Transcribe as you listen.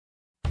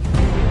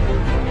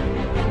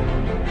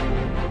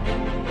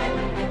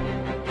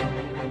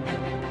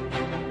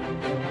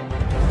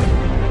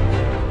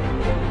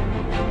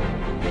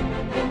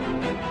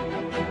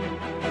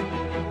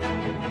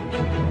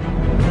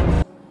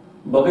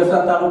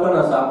બગસરા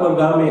તાલુકાના સાપર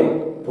ગામે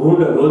ભૂંડ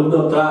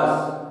રોજનો ત્રાસ,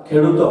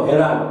 ખેડૂતો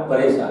હેરાન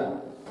પરેશાન।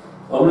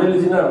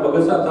 અમરેલી જિલ્લાના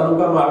બગસરા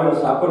તાલુકામાં આવેલ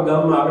સાપર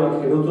ગામમાં આવેલ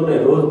ખેડૂતોને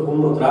રોજ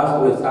ભૂંડનો ત્રાસ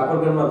હોય। સાપર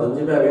ગામના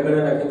ધનજીભાઈ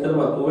વેગડિયાના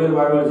ખેતરમાં તુવેર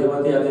વાવેલ,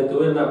 જેમાંથી આજે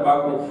તુવેરના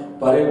પાકને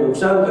ભારે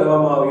નુકસાન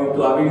કરવામાં આવ્યું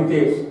હતું। આવી રીતે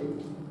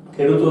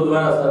ખેડૂતો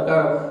દ્વારા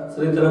સરકાર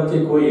શ્રી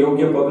તરફથી કોઈ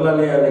યોગ્ય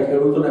પગલાં લે અને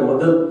ખેડૂતોને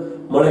મદદ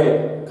મળે,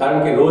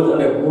 કારણ કે રોજ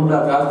અને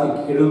ભૂંડના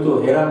ત્રાસથી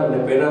ખેડૂતો હેરાન અને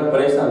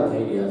પરેશાન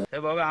થઈ ગયા છે।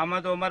 હવે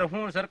આમાં તો અમારે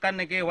શું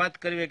સરકારને કે વાત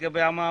કરવી કે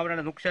ભાઈ આમાં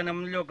આપણે નુકસાન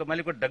સમજો કે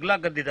માલિકો ઢગલા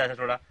કરી દીધા છે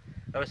થોડા।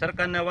 હવે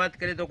સરકારને વાત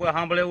કરી તો કોઈ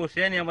સાંભળે એવું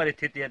છે નહીં અમારી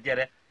સ્થિતિ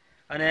અત્યારે।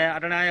 અને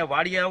આપણે અહીંયા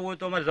વાડીએ આવવું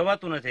તો અમારે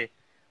જવાતું નથી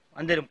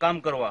અંદર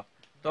કામ કરવા।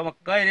 તો અમે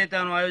કઈ રીતે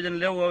આનું આયોજન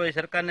લેવું, હવે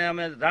સરકારને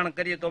અમે જાણ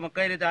કરીએ તો અમે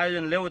કઈ રીતે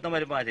આયોજન લેવું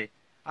તમારી પાસે,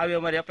 આવી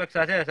અમારી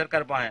અપેક્ષા છે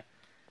સરકાર પાસે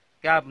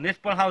કે આ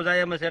નિષ્ફળ હાવ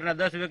જાય એમ છે। એટલે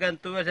 10 વીઘા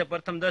તુવેર છે,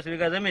 પ્રથમ 10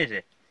 વીઘા જમીન છે,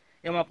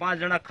 એમાં 5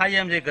 જણા ખાઈએ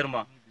એમ છે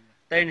ઘરમાં,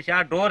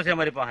 3-4 ઢોર છે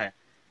અમારી પાસે।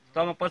 તો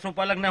આમાં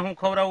પશુપાલકને હું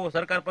ખવડાવું,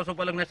 સરકાર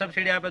પશુપાલકને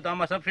સબસિડી આપે તો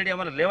આમાં સબસિડી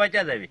અમારે લેવા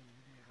ક્યાં જ આવી?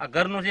 આ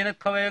ઘરનું છે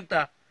નથી ખવાઈ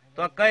શકતા, તો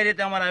આ કઈ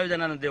રીતે અમારે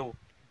આયોજન આને દેવું?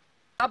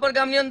 સાપર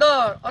ગામની અંદર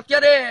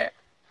અત્યારે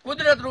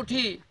કુદરત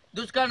રૂઠી,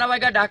 દુષ્કાળના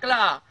વાગ્યા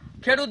ઢાકલા,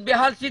 ખેડૂત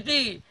બેહાલ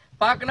સ્થિતિ,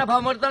 પાકના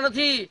ભાવ મળતા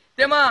નથી,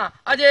 તેમાં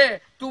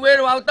આજે તુવેર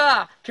વાવતા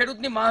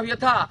ખેડૂતની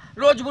મહાવ્યથા,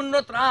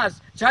 રોજબૂનનો ત્રાસ,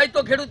 જાય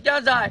તો ખેડૂત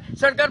ક્યાં જાય?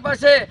 સરકાર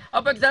પાસે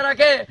અપેક્ષા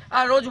રાખે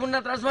આ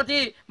રોજબૂનના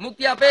ત્રાસમાંથી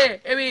મુક્તિ આપે,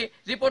 એવી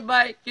રિપોર્ટ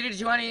બાય કિરીટ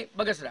શિવાણી,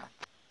 બગસરા।